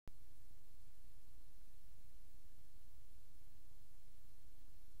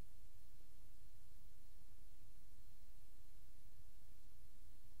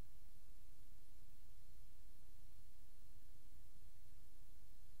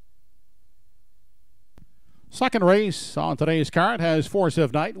Second race on today's card has Force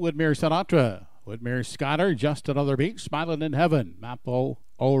of Night, Woodmere Sinatra. Woodmere Scotter, Just Another Beach, Smiling in Heaven. Mapo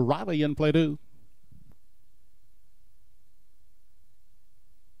O'Reilly in play two.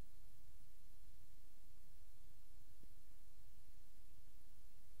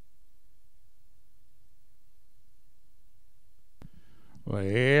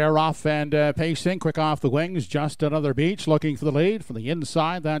 They're off and pacing, quick off the wings. Just Another Beach looking for the lead. From the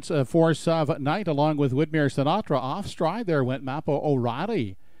inside, that's Force of Night along with Woodmere Sinatra. Off stride there went Mapo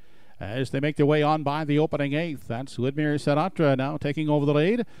O'Reilly as they make their way on by the opening eighth. That's Woodmere Sinatra now taking over the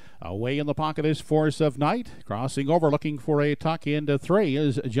lead. Away in the pocket is Force of Night. Crossing over, looking for a tuck into three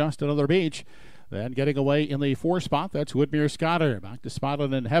is Just Another Beach. Then getting away in the four spot, that's Woodmere Scotter. Back to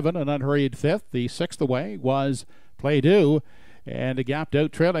Smiling in Heaven, an unhurried fifth. The sixth away was Play Do. And a gapped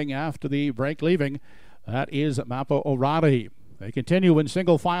out trailing after the break leaving. That is Mapo O'Reilly. They continue in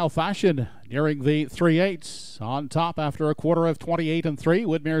single file fashion, nearing the 3/8 on top after a quarter of 28 and 3.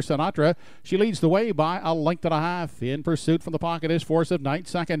 Woodmere Sinatra, she leads the way by a length and a half. In pursuit from the pocket is Force of Night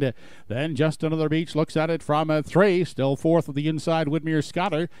second. Then Just Another Beach looks at it from 3. Still fourth of the inside, Woodmere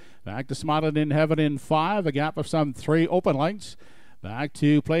Scotter. Back to Smiling in Heaven in 5. A gap of some 3 open lengths. Back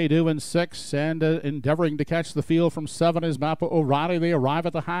to Play Do in 6, and endeavoring to catch the field from 7 is Mapo O'Reilly. They arrive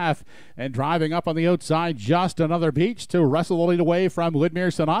at the half, and driving up on the outside, Just Another Beach to wrestle the lead away from Woodmere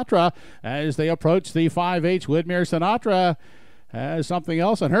Sinatra as they approach the 5/8. Woodmere Sinatra has something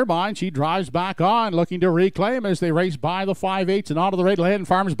else on her mind. She drives back on, looking to reclaim as they race by the 5/8 and onto the Radlehan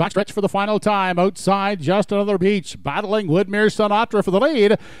Farms backstretch for the final time. Outside, Just Another Beach, battling Woodmere Sinatra for the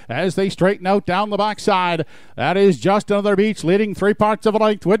lead as they straighten out down the backside. That is Just Another Beach leading 3 parts of a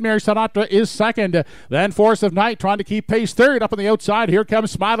length. Woodmere Sinatra is second. Then Force of Night trying to keep pace third. Up on the outside, here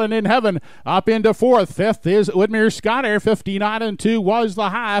comes Smiling in Heaven up into fourth. Fifth is Woodmere Scotter. 59 and 2 was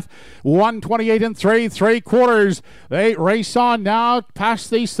the half. 128 and 3/3. They race on now past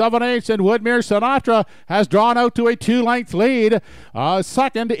the 7/8, and Woodmere Sinatra has drawn out to a 2-length lead.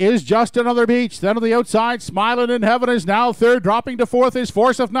 Second is Just Another Beach. Then on the outside, Smiling in Heaven is now third. Dropping to fourth is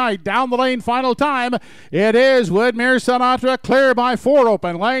Force of Night. Down the lane, final time. It is Woodmere Sinatra, clear by 4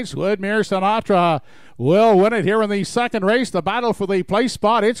 open lengths. Woodmere Sinatra will win it here in the second race. The battle for the place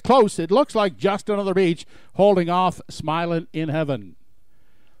spot, it's close. It looks like Just Another Beach holding off Smiling in Heaven.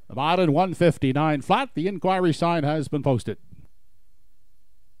 The mile in 1:59 flat. The inquiry sign has been posted.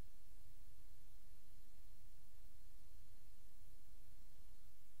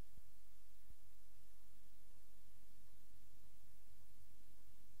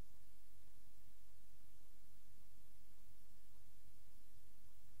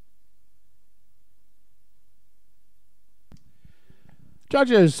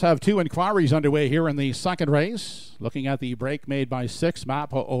 Judges have 2 inquiries underway here in the second race, looking at the break made by 6,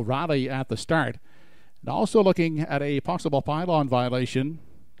 Mapo O'Reilly at the start, and also looking at a possible pylon violation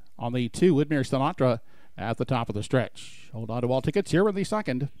on the 2, Woodmere Sinatra, at the top of the stretch. Hold on to all tickets here in the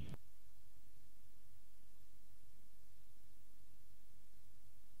second.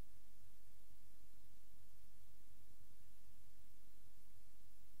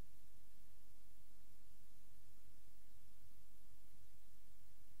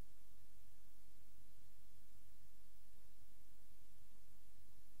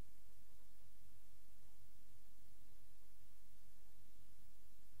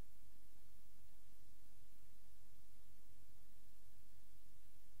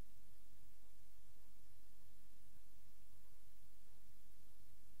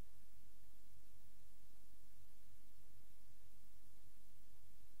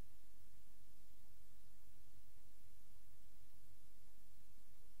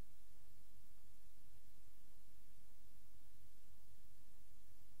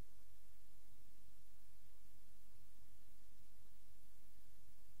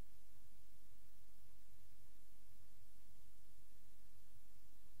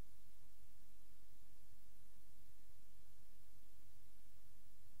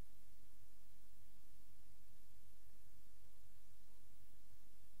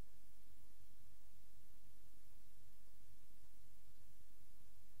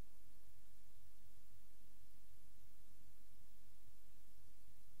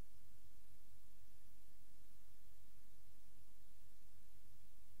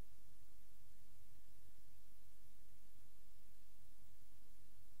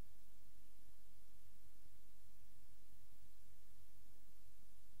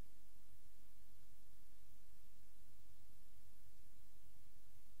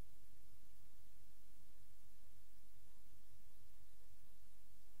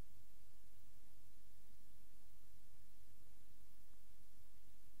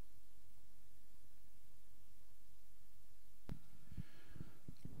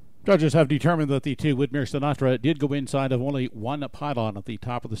 Judges have determined that the 2 Widmer Sinatra did go inside of only one pylon at the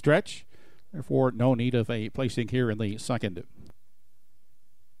top of the stretch. Therefore, no need of a placing here in the second.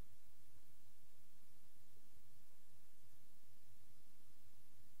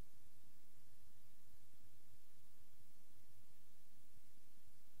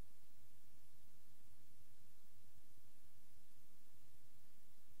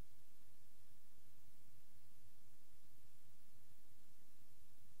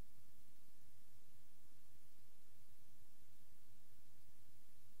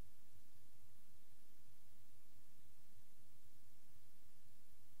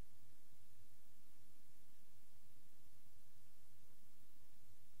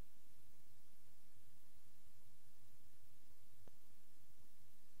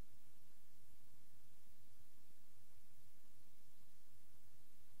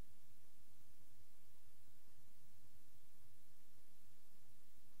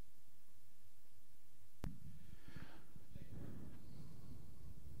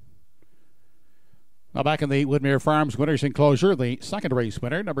 Now back in the Widmer Farms Winners Enclosure, the second race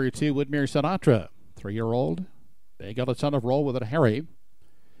winner, number 2 Widmer Sinatra, 3-year-old. They got a ton of roll with it, Harry.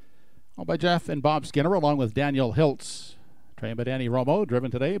 Owned by Jeff and Bob Skinner, along with Daniel Hiltz. Trained by Danny Romo, driven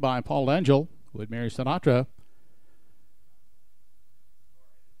today by Paul Angel. Widmer Sinatra.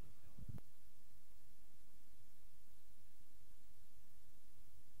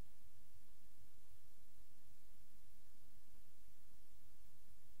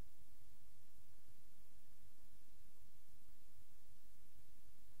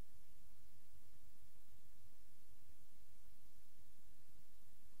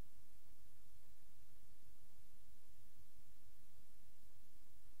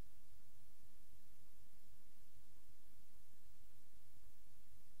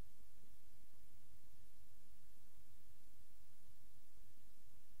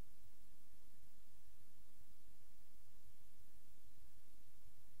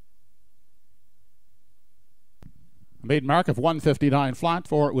 Maiden mark of 159 flat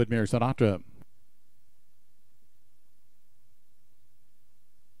for Widmer Sinatra.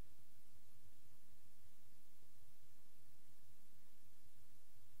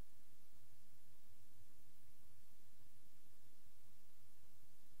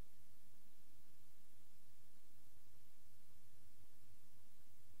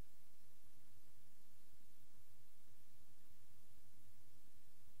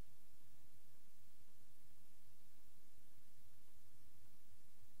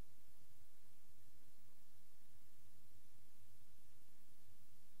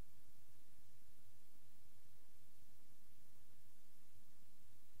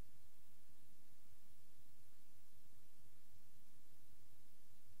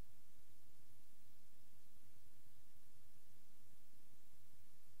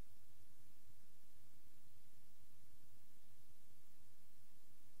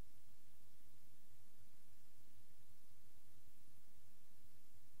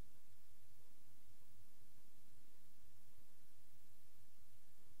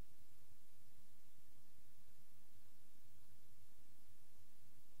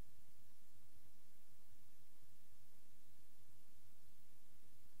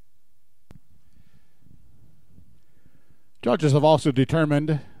 Judges have also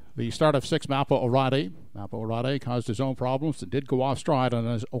determined the start of 6 Mappa O'Reilly. Mappa O'Reilly caused his own problems and did go off stride on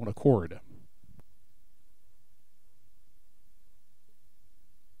his own accord.